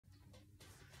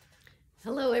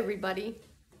Hello everybody.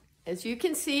 As you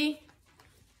can see,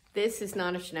 this is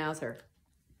not a Schnauzer,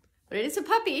 but it is a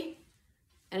puppy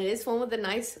and it is one with a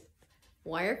nice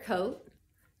wire coat.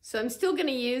 So I'm still going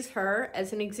to use her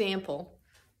as an example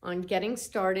on getting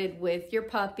started with your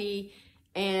puppy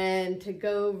and to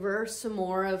go over some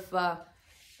more of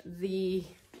the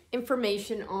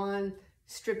information on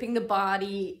stripping the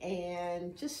body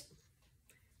and just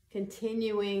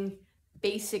continuing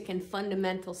basic and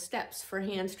fundamental steps for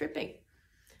hand stripping.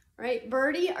 All right,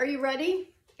 Birdie, are you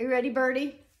ready? Are you ready,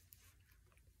 Birdie?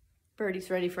 Birdie's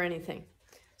ready for anything.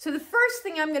 So the first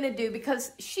thing I'm going to do,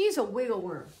 because she's a wiggle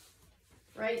worm,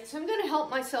 right? So I'm going to help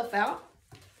myself out.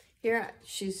 Here,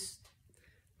 she's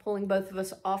pulling both of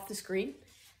us off the screen.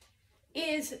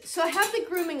 So I have the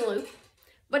grooming loop,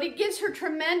 but it gives her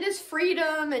tremendous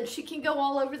freedom and she can go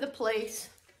all over the place.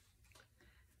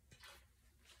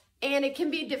 And it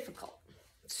can be difficult.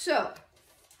 So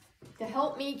to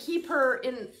help me keep her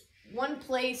in one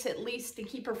place, at least to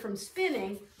keep her from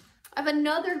spinning, I have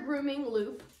another grooming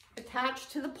loop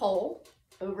attached to the pole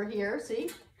over here, see?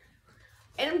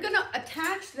 And I'm gonna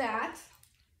attach that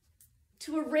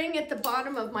to a ring at the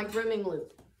bottom of my grooming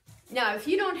loop. Now, if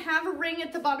you don't have a ring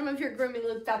at the bottom of your grooming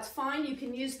loop, that's fine. You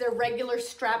can use their regular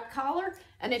strap collar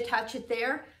and attach it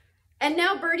there. And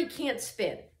now Birdie can't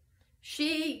spin.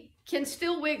 She can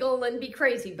still wiggle and be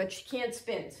crazy, but she can't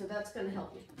spin, so that's gonna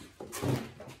help me.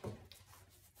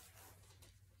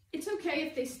 It's okay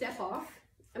if they step off.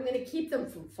 I'm gonna keep them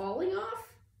from falling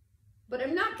off, but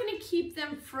I'm not gonna keep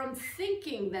them from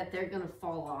thinking that they're gonna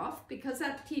fall off because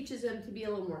that teaches them to be a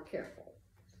little more careful.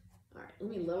 All right,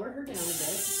 let me lower her down a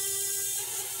bit.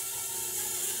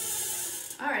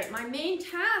 All right, my main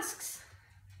tasks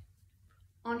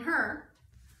on her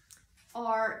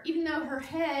are, even though her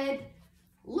head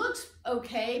looks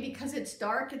okay because it's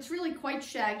dark, it's really quite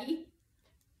shaggy.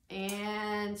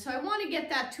 And so I want to get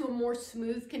that to a more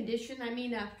smooth condition. I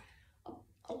mean, a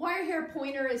wire hair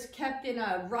pointer is kept in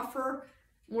a rougher,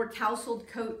 more tousled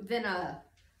coat than a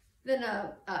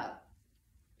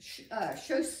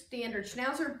show standard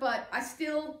Schnauzer, but I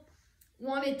still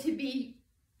want it to be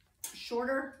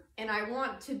shorter and I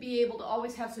want to be able to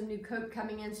always have some new coat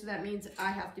coming in, so that means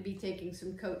I have to be taking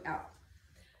some coat out.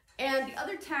 And the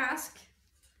other task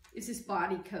is this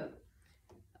body coat.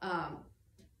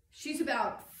 She's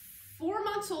about 4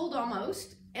 months old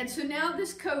almost, and so now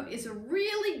this coat is a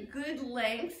really good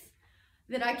length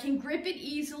that I can grip it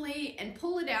easily and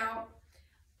pull it out,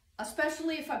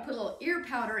 especially if I put a little ear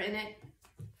powder in it.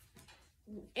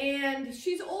 And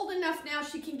she's old enough now,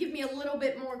 she can give me a little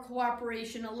bit more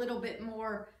cooperation, a little bit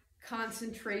more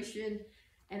concentration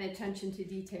and attention to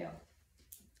detail.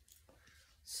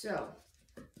 So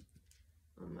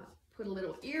I'm gonna put a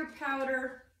little ear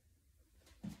powder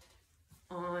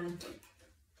on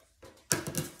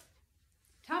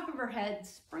top of her head,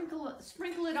 sprinkle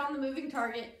it on the moving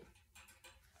target.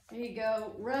 There you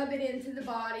go, rub it into the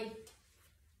body.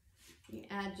 You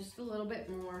add just a little bit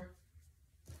more.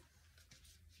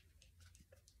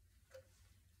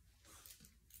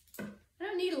 I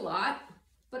don't need a lot,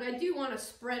 but I do want to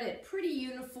spread it pretty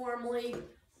uniformly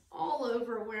all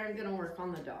over where I'm going to work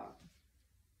on the dog.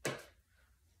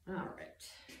 All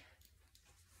right.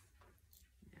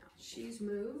 Now she's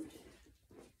moved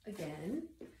again.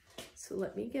 So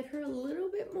let me get her a little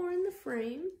bit more in the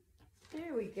frame.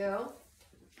 There we go.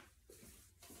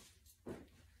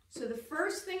 So the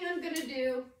first thing I'm going to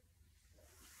do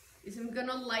is I'm going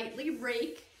to lightly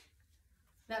rake.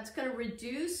 That's going to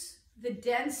reduce the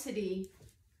density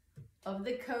of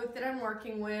the coat that I'm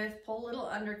working with. Pull a little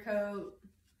undercoat.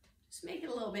 Just make it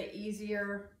a little bit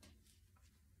easier.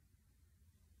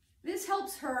 This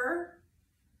helps her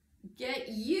get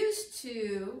used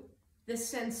to the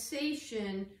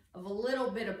sensation of a little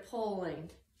bit of pulling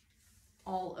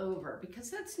all over,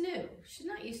 because that's new. She's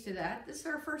not used to that. This is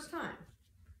her first time.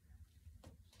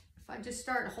 If I just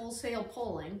start wholesale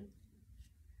pulling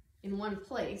in one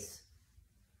place,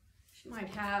 she might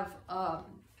have a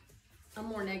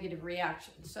more negative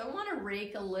reaction. So I want to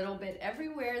rake a little bit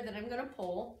everywhere that I'm going to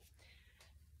pull.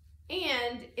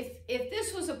 And if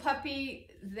this was a puppy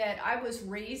that I was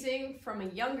raising from a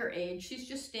younger age, she's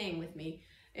just staying with me.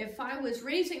 If I was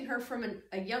raising her from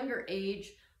a younger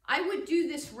age, I would do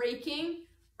this raking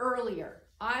earlier.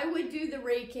 I would do the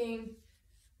raking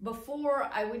before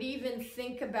I would even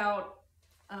think about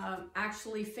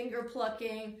actually finger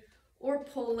plucking or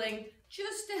pulling,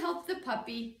 just to help the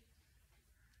puppy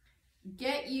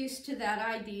get used to that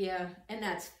idea and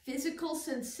that physical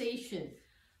sensation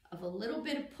of a little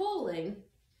bit of pulling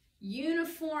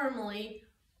uniformly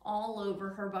all over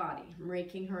her body. I'm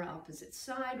raking her opposite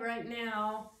side right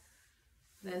now.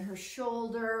 Then her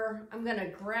shoulder. I'm gonna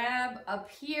grab up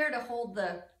here to hold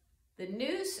the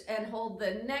noose and hold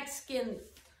the neck skin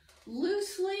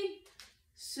loosely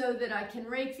so that I can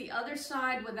rake the other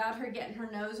side without her getting her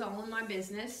nose all in my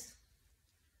business.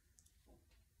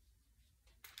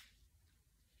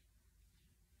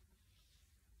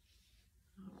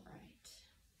 All right.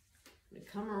 I'm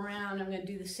gonna come around. I'm gonna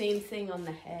do the same thing on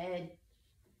the head.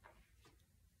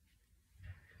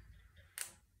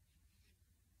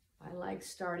 I like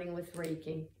starting with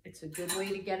raking. It's a good way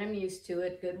to get them used to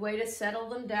it. Good way to settle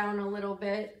them down a little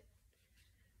bit.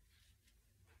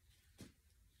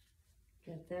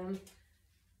 Get them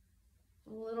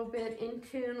a little bit in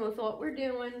tune with what we're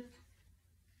doing.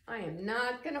 I am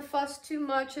not gonna fuss too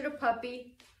much at a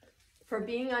puppy for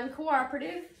being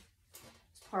uncooperative.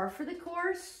 It's par for the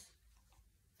course.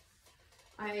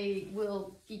 I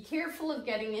will be careful of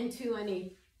getting into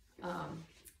any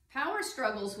power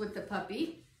struggles with the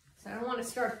puppy. So I don't want to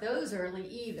start those early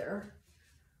either.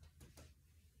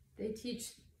 They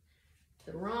teach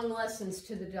the wrong lessons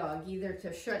to the dog, either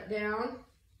to shut down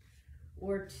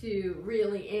or to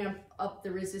really amp up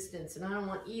the resistance. And I don't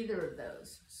want either of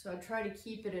those. So I try to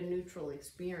keep it a neutral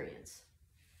experience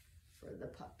for the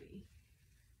puppy.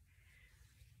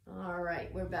 All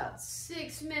right, we're about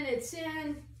 6 minutes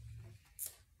in.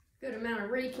 Good amount of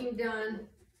raking done.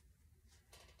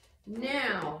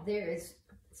 Now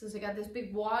since I got this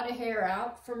big wad of hair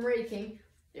out from raking,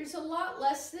 there's a lot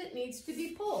less that needs to be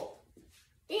pulled.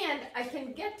 And I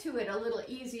can get to it a little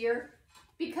easier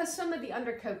because some of the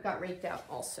undercoat got raked out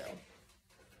also.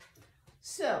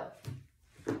 So,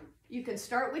 you can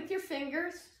start with your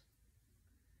fingers.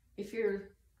 If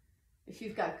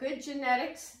you've got good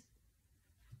genetics,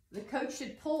 the coat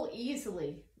should pull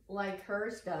easily like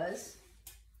hers does,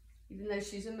 even though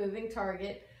she's a moving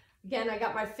target. Again, I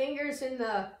got my fingers in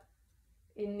the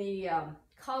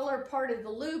collar part of the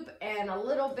loop and a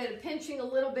little bit of pinching, a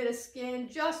little bit of skin,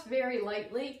 just very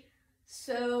lightly,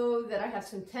 so that I have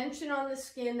some tension on the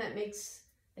skin that makes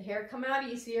the hair come out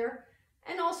easier,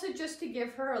 and also just to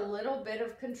give her a little bit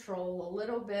of control, a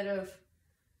little bit of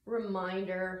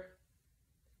reminder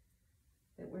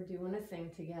that we're doing a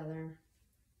thing together.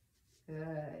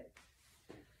 Good.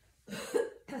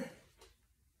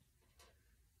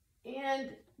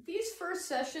 And these first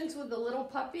sessions with the little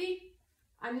puppy,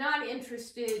 I'm not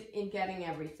interested in getting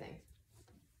everything.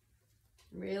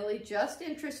 Really just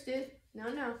interested,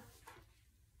 no.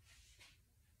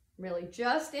 Really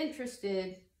just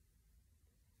interested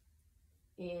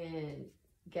in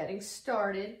getting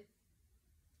started.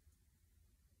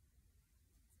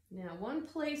 Now, one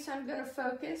place I'm going to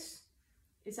focus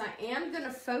is I am going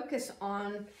to focus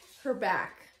on her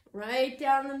back, right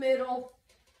down the middle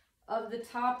of the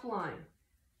top line.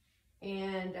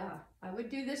 And I would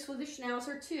do this with a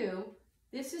Schnauzer too.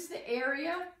 This is the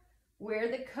area where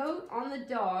the coat on the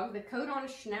dog, the coat on a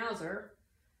Schnauzer,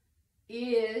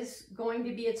 is going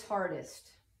to be its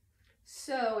hardest.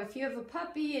 So if you have a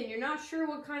puppy and you're not sure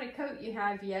what kind of coat you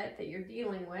have yet that you're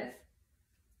dealing with,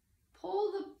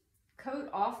 pull the coat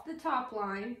off the top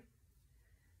line.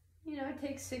 You know, it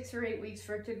takes 6 or 8 weeks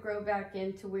for it to grow back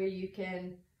into where you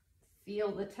can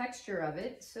feel the texture of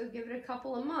it. So give it a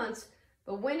couple of months.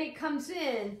 But when it comes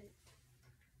in,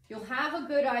 you'll have a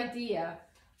good idea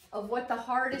of what the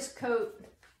hardest coat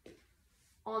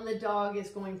on the dog is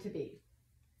going to be.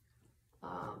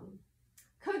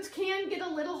 Coats can get a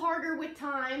little harder with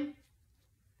time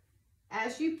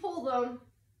as you pull them,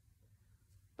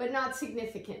 but not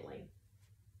significantly.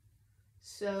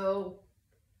 So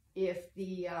if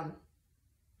you've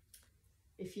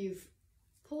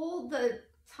pulled the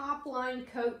top line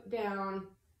coat down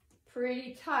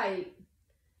pretty tight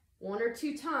 1 or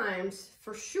 2 times,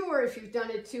 for sure, if you've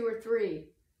done it 2 or 3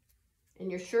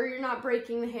 and you're sure you're not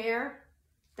breaking the hair,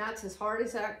 that's as hard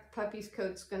as that puppy's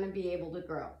coat's going to be able to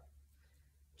grow.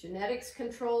 Genetics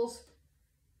controls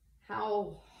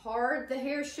how hard the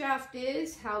hair shaft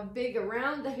is, how big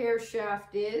around the hair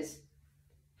shaft is,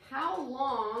 how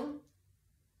long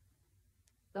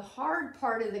the hard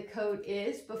part of the coat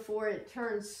is before it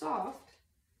turns soft,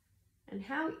 and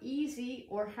how easy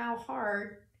or how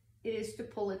hard it is to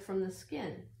pull it from the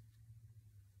skin.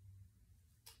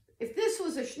 If this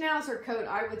was a Schnauzer coat,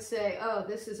 I would say, oh,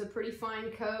 this is a pretty fine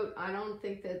coat. I don't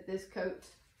think that this coat's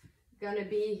going to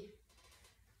be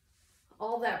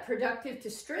all that productive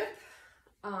to strip.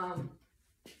 But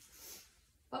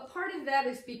part of that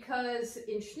is because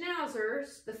in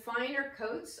Schnauzers, the finer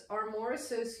coats are more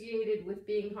associated with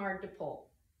being hard to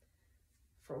pull.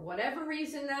 For whatever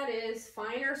reason that is,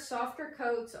 finer, softer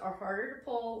coats are harder to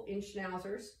pull in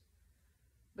Schnauzers.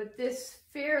 But this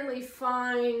fairly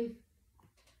fine,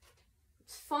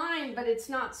 It's fine, but it's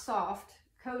not soft.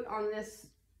 Coat on this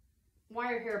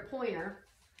wire hair pointer,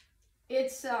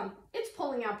 it's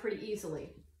pulling out pretty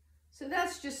easily. So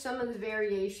that's just some of the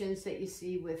variations that you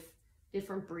see with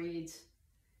different breeds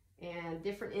and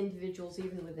different individuals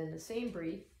even within the same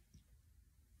breed.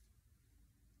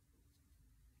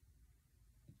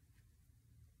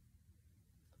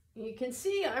 You can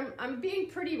see I'm being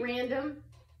pretty random.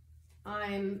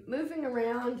 I'm moving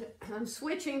around, I'm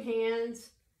switching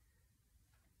hands,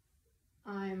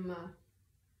 I'm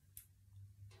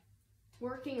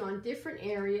working on different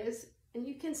areas. And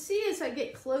you can see as I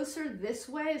get closer this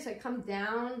way, as I come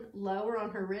down lower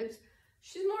on her ribs,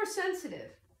 she's more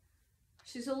sensitive.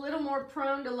 She's a little more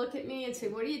prone to look at me and say,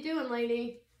 "What are you doing,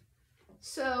 lady?"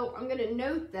 So I'm going to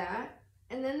note that.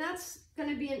 And then that's going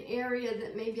to be an area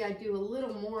that maybe I do a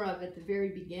little more of at the very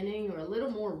beginning, or a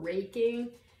little more raking,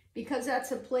 because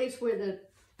that's a place where the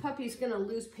puppy's going to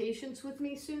lose patience with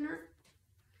me sooner.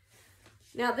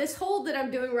 Now this hold that I'm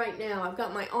doing right now, I've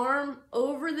got my arm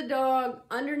over the dog,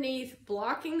 underneath,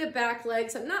 blocking the back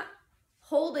legs. I'm not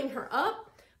holding her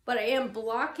up, but I am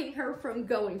blocking her from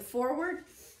going forward.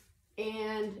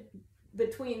 And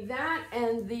between that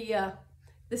and the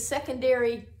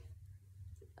secondary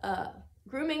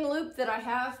grooming loop that I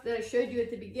have, that I showed you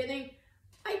at the beginning,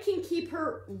 I can keep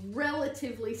her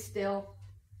relatively still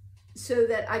so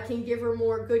that I can give her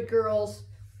more good girls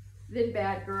than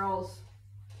bad girls.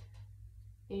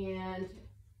 And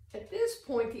at this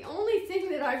point, the only thing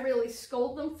that I really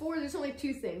scold them for, there's only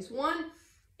two things. One,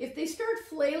 if they start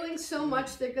flailing so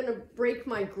much they're going to break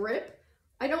my grip,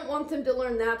 I don't want them to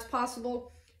learn that's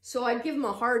possible, so I'd give them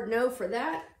a hard no for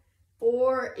that.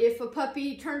 Or if a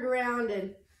puppy turned around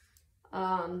and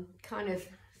kind of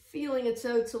feeling its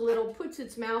oats a little, puts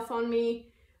its mouth on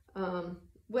me,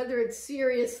 whether it's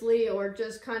seriously or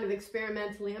just kind of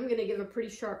experimentally, I'm going to give a pretty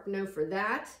sharp no for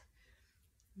that,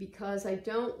 because I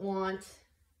don't want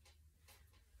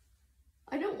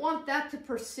that to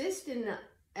persist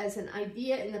as an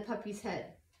idea in the puppy's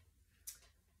head.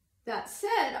 That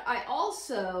said, I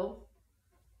also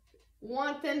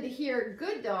want them to hear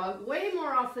good dog way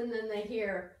more often than they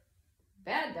hear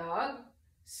bad dog.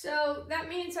 So that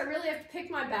means I really have to pick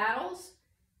my battles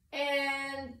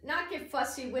and not get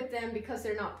fussy with them because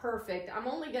they're not perfect. I'm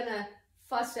only gonna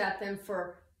fuss at them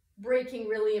for breaking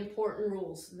really important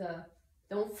rules.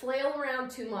 Don't flail around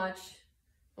too much.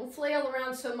 Don't flail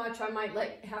around so much I might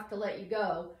have to let you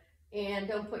go. And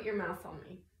don't put your mouth on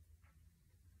me.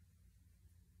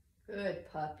 Good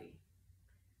puppy.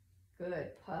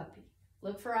 Good puppy.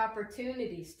 Look for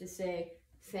opportunities to say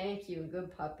thank you and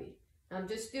good puppy. I'm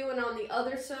just doing on the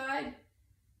other side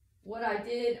what I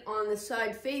did on the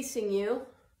side facing you.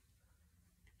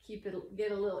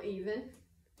 Get a little even.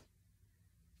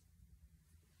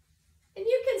 And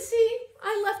you can see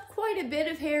I left quite a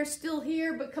bit of hair still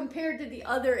here, but compared to the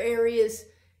other areas,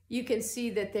 you can see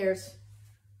that there's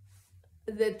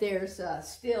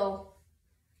still,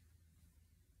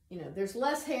 there's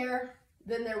less hair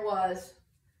than there was,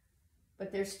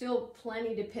 but there's still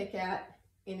plenty to pick at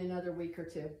in another week or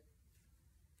two.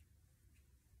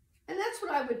 And that's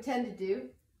what I would tend to do,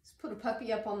 is put a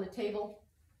puppy up on the table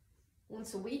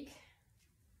once a week,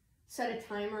 set a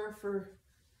timer for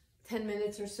 10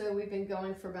 minutes or so. We've been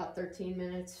going for about 13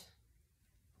 minutes.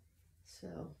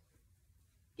 So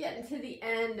getting to the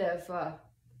end of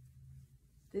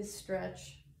this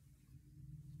stretch.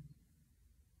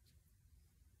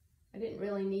 I didn't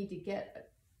really need to get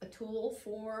a tool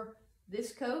for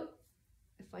this coat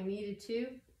if I needed to.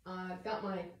 I've got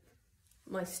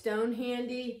my stone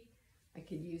handy. I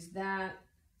could use that.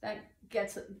 That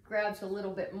grabs a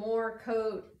little bit more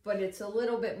coat, but it's a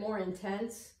little bit more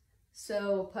intense.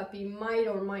 So a puppy might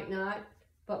or might not,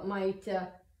 but might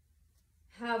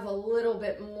have a little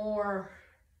bit more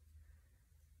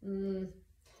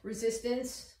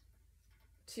resistance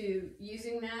to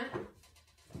using that.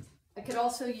 I could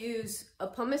also use a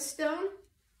pumice stone,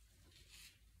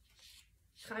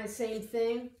 kind of same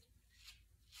thing.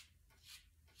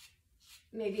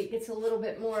 Maybe it gets a little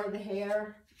bit more of the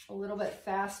hair a little bit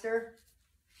faster.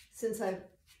 Since I've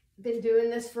been doing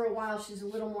this for a while, she's a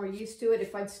little more used to it.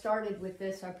 If I'd started with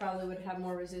this, I probably would have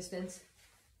more resistance.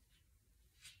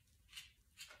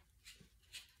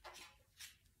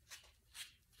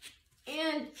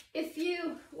 And if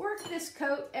you work this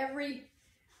coat every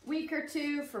week or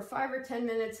two for 5 or 10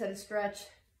 minutes at a stretch,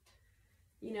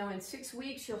 in 6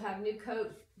 weeks you'll have new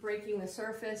coat breaking the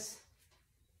surface,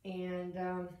 and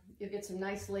you'll get some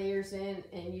nice layers in,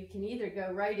 and you can either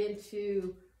go right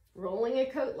into rolling a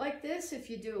coat like this if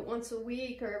you do it once a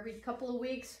week or every couple of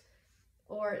weeks,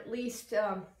 or at least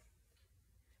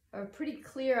a pretty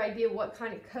clear idea what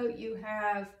kind of coat you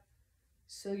have,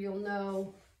 so you'll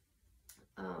know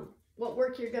what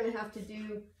work you're going to have to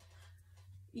do,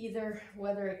 either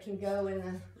whether it can go in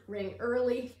the ring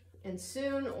early and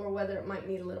soon, or whether it might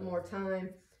need a little more time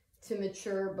to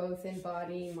mature both in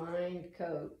body, mind,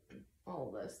 coat, all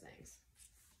of those things.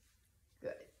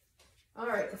 Good. All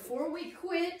right, before we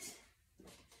quit,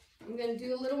 I'm going to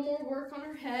do a little more work on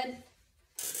her head.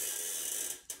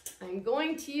 I'm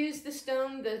going to use the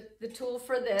stone, the tool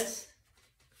for this,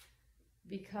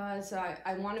 because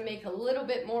I want to make a little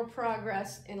bit more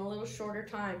progress in a little shorter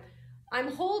time.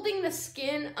 I'm holding the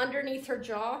skin underneath her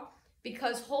jaw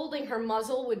because holding her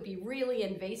muzzle would be really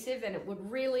invasive and it would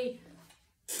really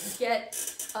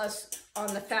get us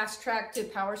on the fast track to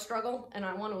power struggle, and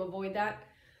I want to avoid that.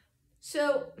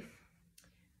 So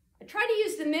I try to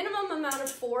use the minimum amount of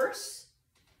force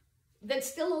that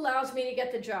still allows me to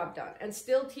get the job done and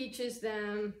still teaches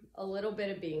them a little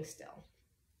bit of being still.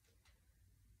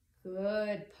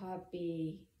 Good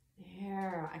puppy.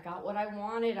 There, I got what I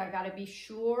wanted. I got to be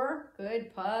sure.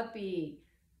 Good puppy.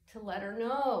 To let her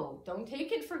know. Don't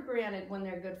take it for granted when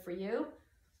they're good for you.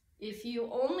 If you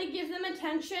only give them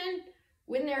attention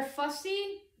when they're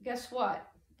fussy, guess what?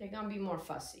 They're going to be more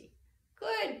fussy.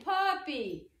 Good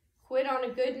puppy. Quit on a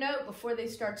good note before they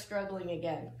start struggling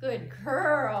again. Good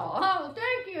girl. Oh,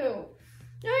 thank you.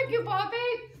 Thank you, puppy.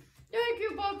 Thank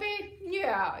you, puppy.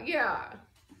 Yeah.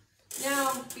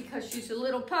 Now, because she's a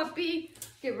little puppy,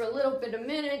 give her a little bit of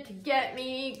minute to get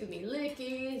me, give me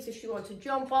lickies. If she wants to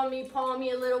jump on me, paw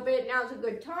me a little bit, now's a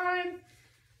good time.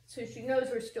 So she knows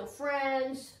we're still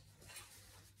friends.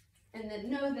 And then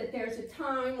know that there's a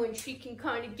time when she can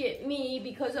kind of get me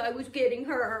because I was getting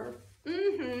her.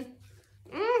 And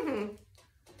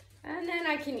then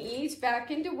I can ease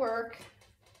back into work.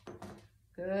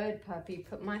 Good puppy.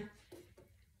 Put my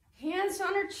hands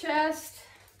on her chest.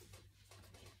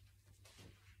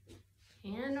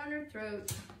 Hand on her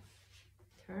throat.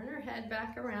 Turn her head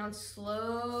back around.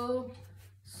 Slow,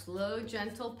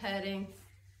 gentle petting.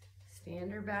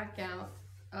 Stand her back out.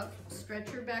 Up, stretch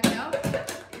her back out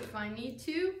if I need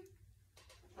to.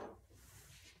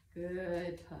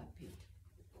 Good puppy.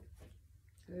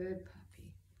 Good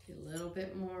puppy. Get a little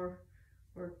bit more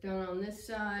work done on this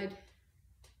side.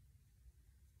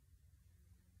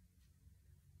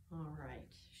 All right,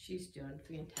 she's doing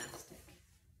fantastic.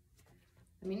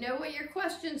 Let me know what your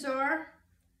questions are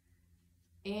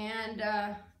and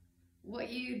what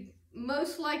you'd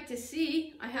most like to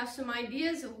see. I have some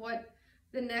ideas of what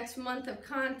the next month of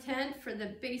content for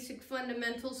the Basic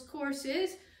Fundamentals course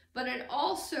is, but I'd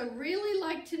also really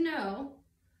like to know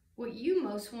what you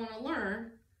most want to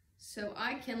learn so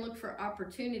I can look for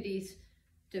opportunities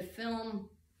to film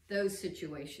those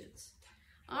situations.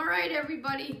 All right,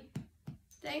 everybody.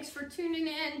 Thanks for tuning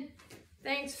in.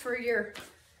 Thanks for your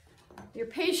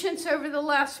patience over the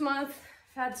last month.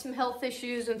 I've had some health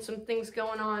issues and some things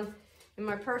going on in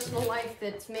my personal life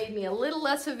that's made me a little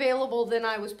less available than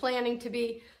I was planning to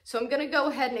be. So I'm going to go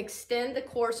ahead and extend the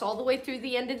course all the way through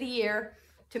the end of the year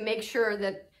to make sure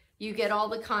that you get all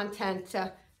the content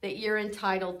that you're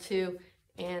entitled to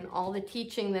and all the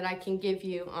teaching that I can give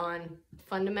you on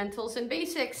fundamentals and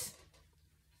basics.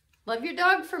 Love your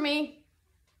dog for me.